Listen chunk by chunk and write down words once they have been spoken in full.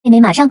妹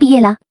马上毕业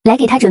了，来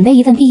给她准备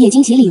一份毕业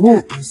惊喜礼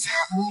物。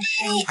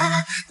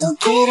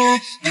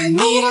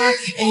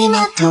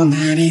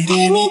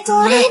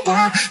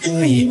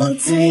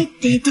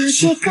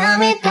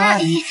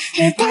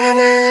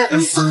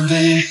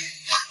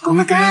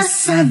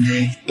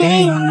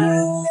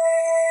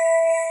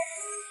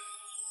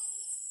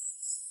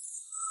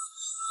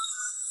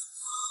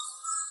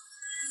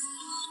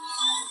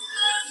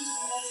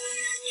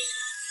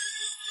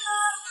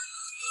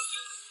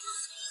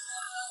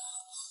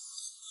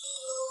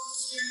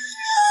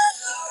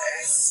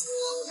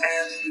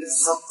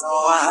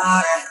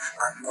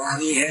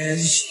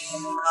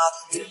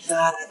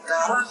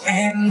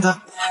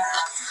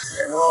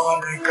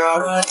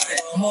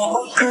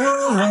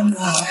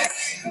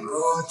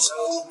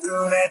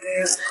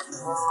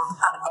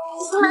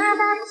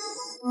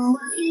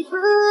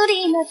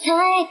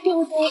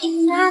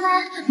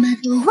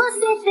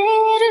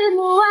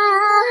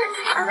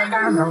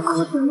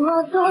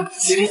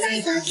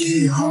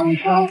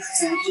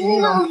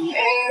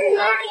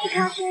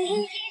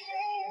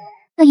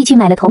特意去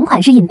买了同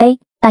款式饮杯，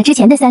把之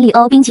前的3丽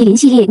欧冰淇淋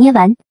系列捏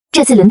完，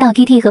这次轮到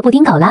Kitty 和布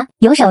丁狗啦，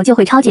有手就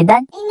会超简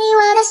单。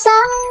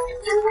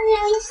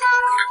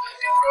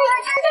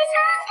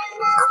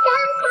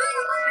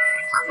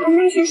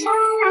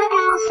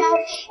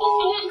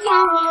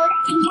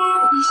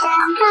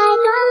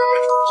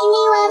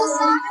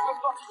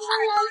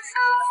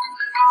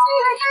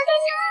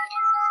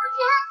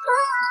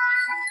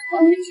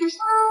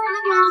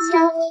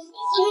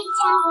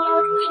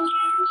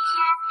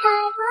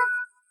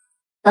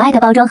可爱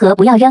的包装盒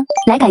不要扔，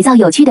来改造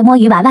有趣的摸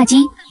鱼娃娃机。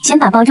先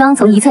把包装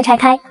从一侧拆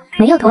开，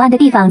没有图案的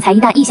地方裁一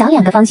大一小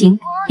2个方形，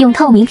用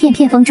透明片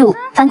片封住，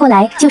翻过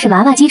来就是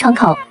娃娃机窗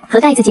口。和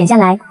盖子剪下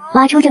来，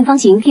挖出正方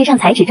形，贴上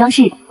彩纸装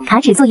饰，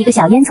卡纸做一个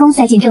小烟囱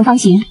塞进正方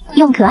形，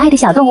用可爱的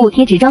小动物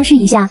贴纸装饰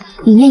一下，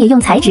里面也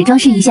用彩纸装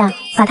饰一下，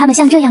把它们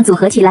像这样组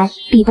合起来，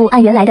底部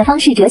按原来的方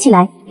式折起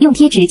来，用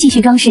贴纸继续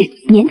装饰，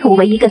粘土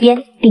围一个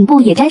边，顶部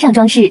也粘上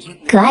装饰，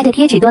可爱的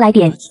贴纸多来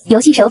点。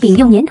游戏手柄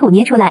用粘土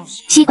捏出来，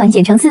吸管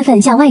剪成4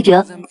份向外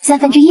折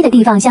，1/3的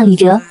地方向里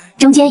折，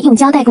中间用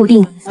胶带固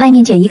定，外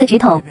面卷一个纸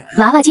筒，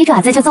娃娃机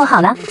爪子就做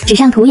好了。纸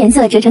上涂颜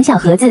色折成小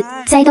盒子，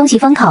塞东西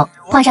封口，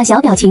画上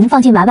小表情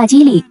放进娃娃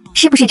机里，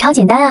是不是超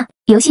简单啊？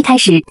游戏开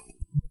始。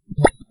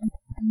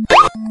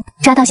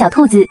抓到小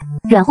兔子，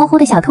软乎乎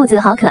的小兔子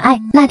好可爱，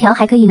辣条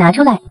还可以拿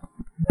出来。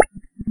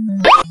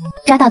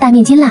抓到大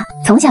面筋啦，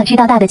从小吃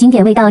到大的经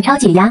典味道超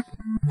解压。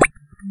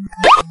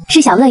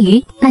是小鳄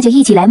鱼，那就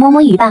一起来摸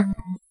摸鱼吧。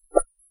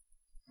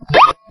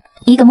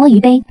一个摸鱼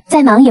杯，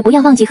再忙也不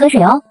要忘记喝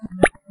水哦。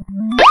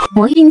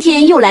今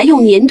天又来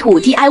用粘土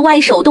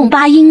DIY 手动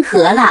8音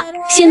盒了，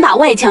先把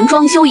外墙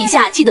装修一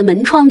下，记得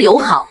门窗留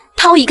好。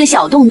掏一个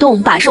小洞洞，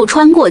把手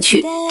穿过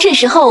去，这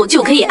时候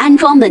就可以安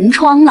装门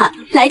窗了。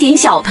来点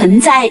小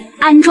盆栽，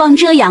安装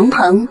遮阳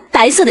棚，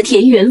白色的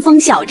田园风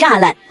小栅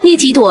栏，捏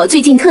几朵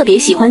最近特别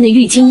喜欢的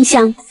郁金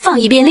香，放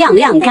一边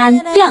晾干，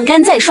晾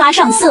干再刷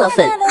上色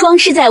粉，装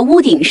饰在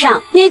屋顶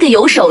上，捏个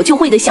有手就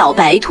会的小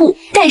白兔，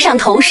戴上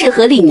头饰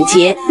和领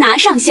结，拿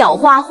上小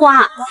花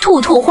花，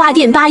兔兔花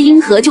店8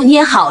音盒就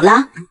捏好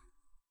了。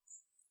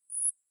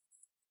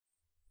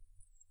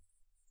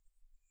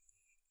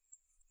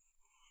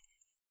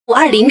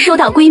520收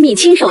到闺蜜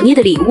亲手捏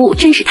的礼物，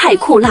真是太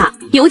酷啦！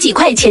有几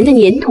块钱的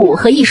粘土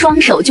和一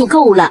双手就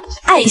够了，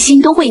爱心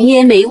都会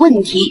捏没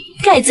问题。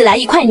盖子来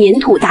一块粘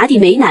土打底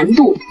没难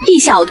度，一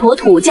小坨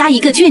土加一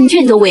个卷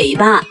卷的尾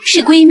巴，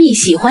是闺蜜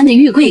喜欢的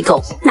玉桂狗。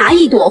拿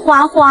一朵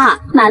花花，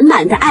满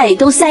满的爱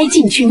都塞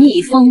进去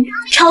密封，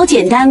超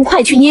简单，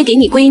快去捏给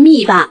你闺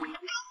蜜吧。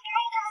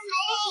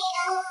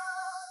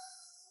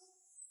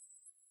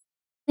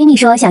闺蜜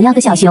说想要个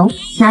小熊，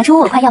拿出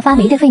我快要发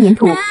霉的废粘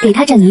土，给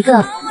她整一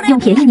个，用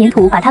便利粘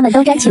土把它们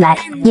都粘起来，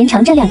粘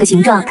成这2个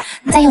形状，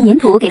再用粘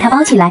土给它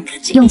包起来，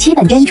用7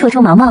本针戳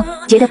出毛毛，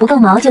觉得不够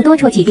毛就多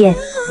戳几遍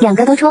，2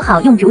个都戳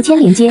好，用竹签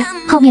连接。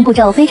后面步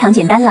骤非常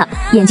简单了，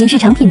眼睛是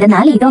成品的，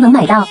哪里都能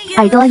买到，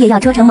耳朵也要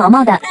戳成毛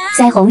毛的，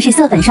腮红是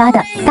色粉刷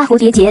的，大蝴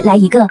蝶结来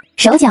一个，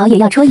手脚也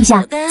要戳一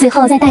下，最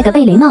后再戴个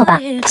贝雷帽吧，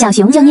小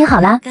熊就捏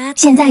好啦，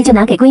现在就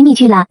拿给闺蜜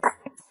去啦。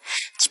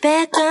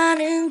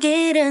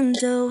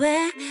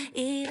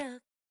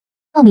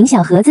透明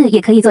小盒子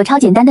也可以做超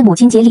简单的母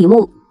亲节礼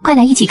物，快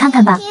来一起看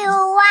看吧。小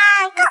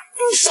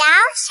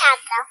小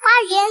的花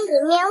园里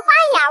面挖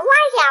呀挖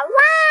呀挖，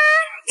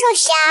种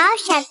小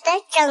小的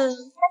种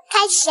子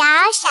开小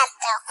小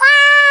的花，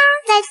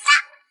在大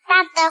大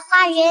的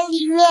花园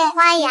里面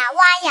挖呀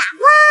挖呀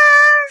挖，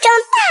种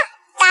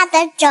大大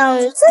的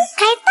种子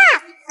开大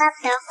大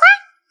的花，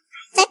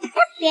在特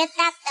别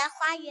大的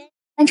花园。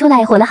翻出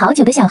来火了好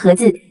久的小盒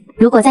子，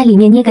如果在里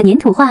面捏个粘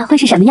土画会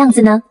是什么样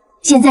子呢？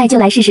现在就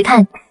来试试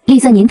看。绿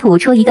色粘土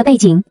戳一个背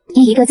景，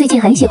捏一个最近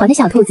很喜欢的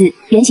小兔子，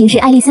原型是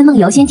《爱丽丝梦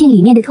游仙境》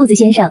里面的兔子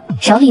先生，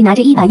手里拿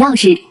着一把钥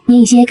匙，捏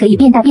一些可以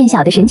变大变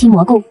小的神奇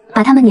蘑菇，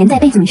把它们粘在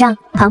背景上，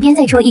旁边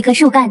再戳一棵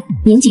树干，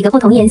粘几个不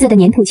同颜色的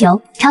粘土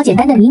球，超简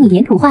单的迷你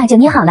粘土画就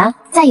捏好啦，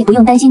再也不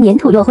用担心粘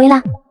土落灰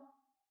啦。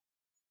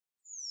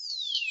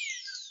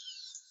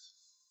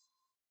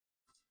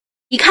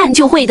一看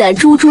就会的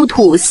猪猪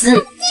吐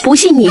司，不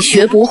信你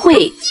学不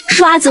会。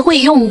刷子会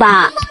用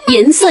吧？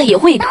颜色也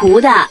会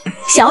涂的，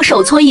小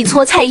手搓一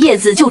搓，菜叶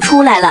子就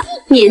出来了，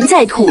粘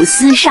在吐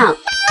司上。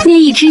捏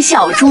一只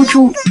小猪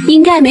猪，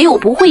应该没有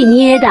不会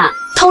捏的。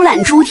偷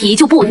懒猪蹄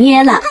就不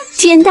捏了，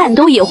煎蛋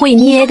都也会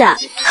捏的，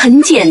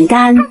很简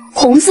单。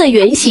红色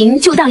圆形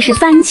就当是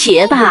番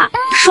茄吧，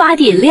刷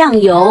点亮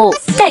油，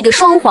戴个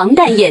双黄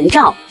蛋眼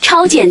罩，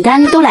超简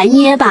单，都来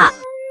捏吧。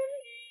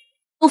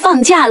都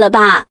放假了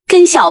吧，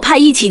跟小派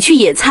一起去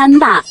野餐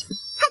吧。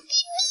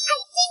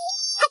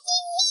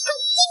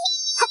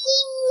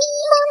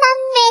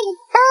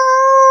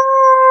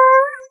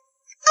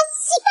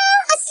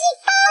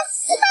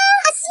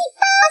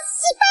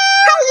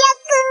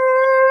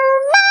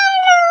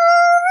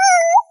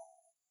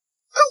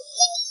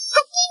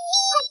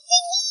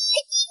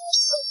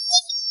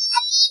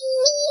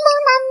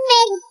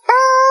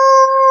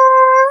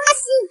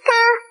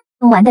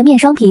用完的面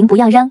霜瓶不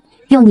要扔，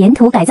用粘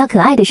土改造可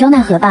爱的收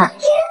纳盒吧。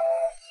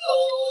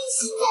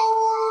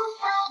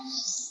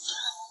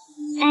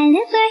I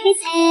look for his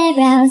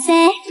eyebrows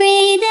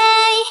every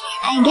day.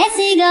 I guess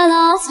he got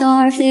lost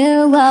or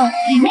flew. Whoa,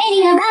 I'm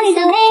reading about his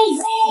ways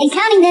and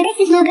counting the days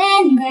is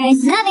November.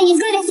 Nothing is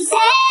good as he say.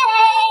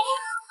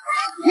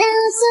 Now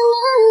so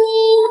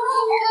lonely,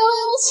 I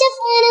wish I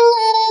found a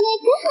water that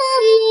could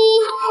help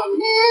me.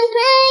 Now I'm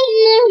crying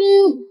in my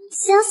room,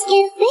 so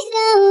scared they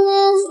got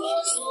lost.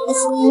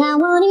 That's when I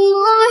wanted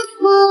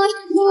more.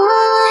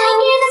 I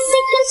give a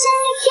second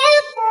chance to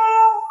get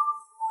back.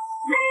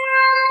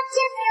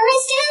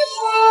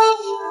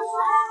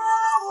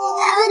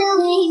 How the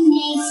way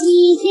makes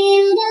me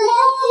feel the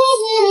love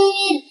is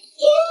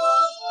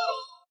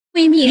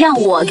闺蜜让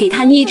我给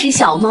她捏只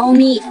小猫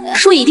咪，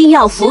说一定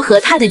要符合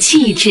她的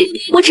气质，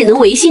我只能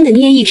违心的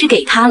捏一只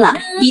给她了。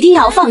一定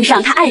要放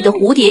上她爱的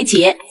蝴蝶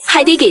结，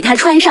还得给她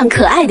穿上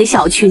可爱的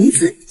小裙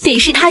子，得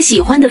是她喜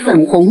欢的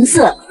粉红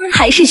色，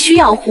还是需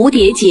要蝴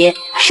蝶结，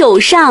手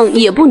上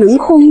也不能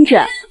空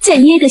着，再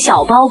捏个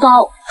小包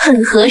包，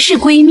很合适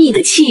闺蜜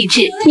的气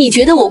质。你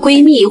觉得我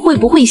闺蜜会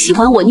不会喜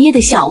欢我捏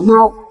的小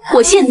猫？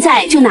我现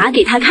在就拿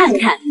给她看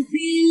看。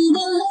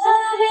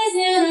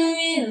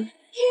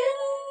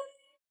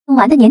用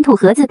完的粘土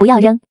盒子不要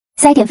扔，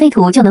塞点废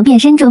土就能变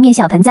身桌面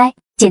小盆栽，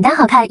简单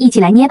好看，一起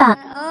来捏吧。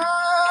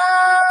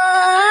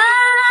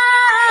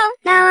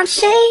Now I'm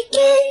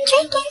shaking,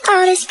 drinking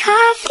all this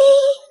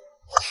coffee.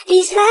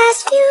 These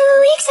last few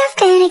weeks have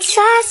been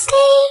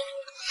exhausting.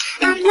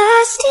 I'm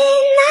lost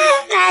in my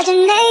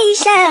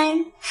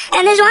imagination,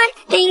 and there's one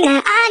thing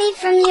that I need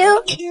from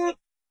you.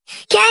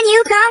 Can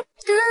you come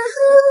through?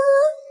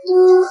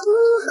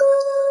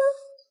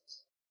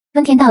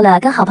 春天到了，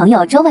跟好朋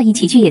友周文一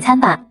起去野餐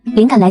吧。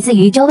灵感来自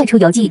于周文出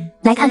游记，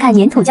来看看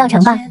粘土教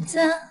程吧。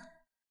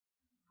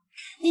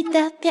你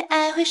的偏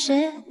爱会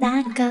是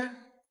哪个？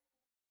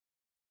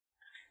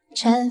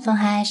春风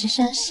还是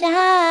盛夏？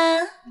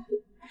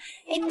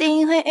一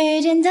定会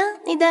遇见等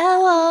你的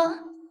我。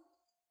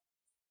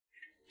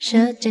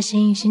数着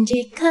星星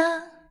几颗，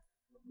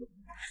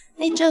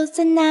你住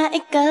在哪一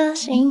个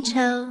星球？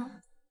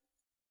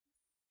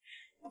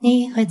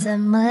你会怎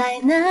么来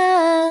呢？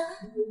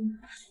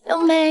有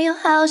没有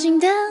好心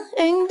的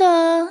云朵？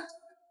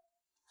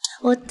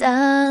我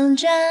等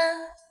着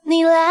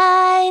你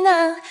来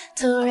呢。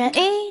突然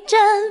一阵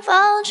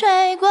风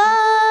吹过，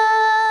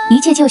一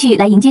切就绪，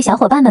来迎接小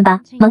伙伴们吧！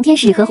萌天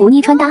使和胡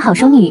妮穿搭好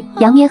淑女，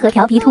杨咩和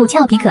调皮兔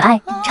俏皮可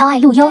爱，超爱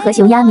陆优和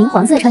熊丫明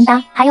黄色穿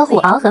搭，还有虎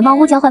敖和猫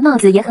屋交换帽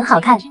子也很好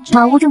看。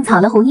猫屋种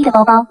草了胡妮的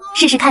包包，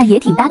试试看也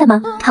挺搭的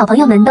吗？好朋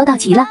友们都到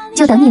齐了，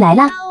就等你来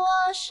啦！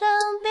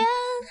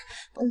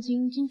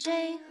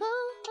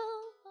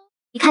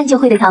一看就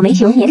会的草莓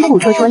熊粘土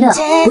戳戳乐，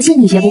不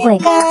信你学不会，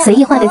随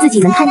意画个自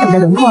己能看懂的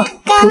轮廓，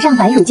涂上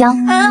白乳胶，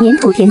粘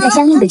土填在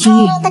相应的区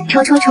域，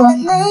戳戳戳，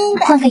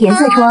换个颜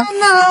色戳，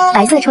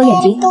白色戳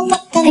眼睛，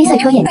黑色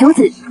戳眼珠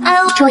子，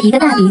戳一个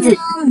大鼻子，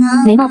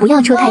眉毛不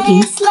要戳太平，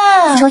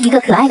戳一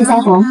个可爱的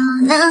腮红，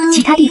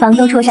其他地方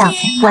都戳上，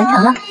完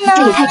成了，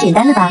这也太简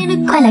单了吧，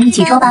快来一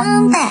起戳吧。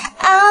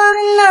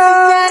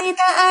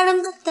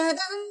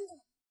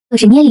又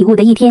是捏礼物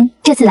的一天，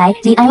这次来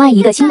DIY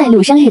一个新带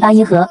路生日八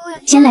音盒。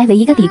先来围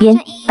一个底边，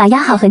把压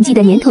好痕迹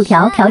的粘土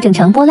条调整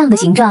成波浪的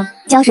形状，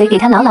胶水给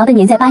它牢牢的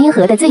粘在八音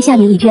盒的最下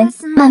面一圈，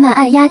慢慢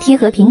按压贴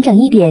合平整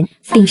一点，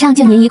顶上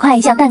就粘一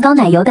块像蛋糕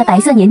奶油的白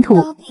色粘土，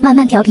慢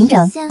慢调平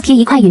整，贴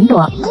一块云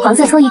朵，黄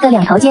色搓一个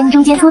两头尖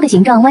中间粗的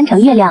形状弯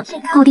成月亮，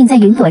固定在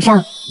云朵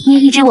上。捏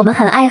一只我们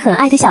很爱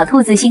的小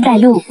兔子新带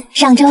路，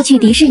上周去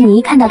迪士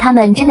尼看到它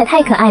们真的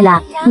太可爱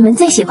了，你们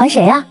最喜欢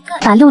谁啊？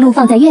把露露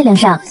放在月亮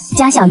上，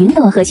加小云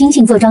朵和星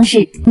星做装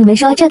饰，你们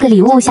说这个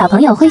礼物小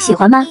朋友会喜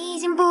欢吗？已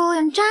经不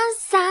用转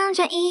三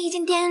转，已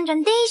经天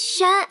转地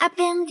旋，耳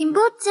边听不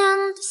见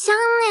的想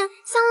念，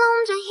像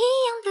龙卷一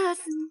样的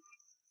思念。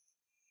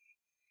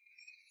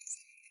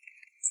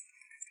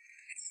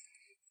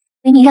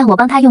闺蜜让我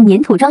帮她用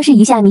粘土装饰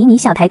一下迷你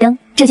小台灯，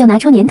这就拿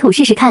出粘土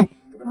试试看。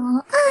我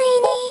爱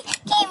你，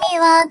君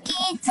は気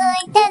づ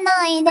いて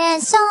ないで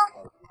しょ。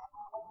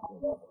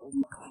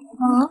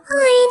我爱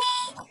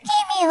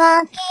你。君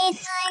は気づ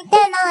いて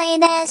ない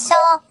でしょ。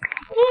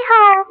你好，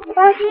我是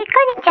か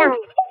りちゃん。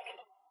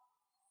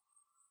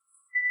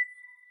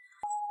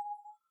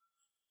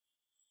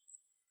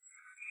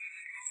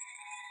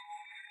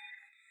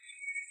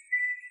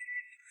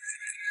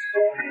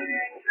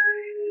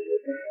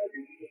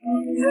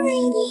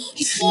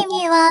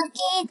君は気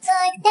づ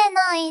いて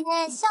ない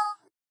でしょ。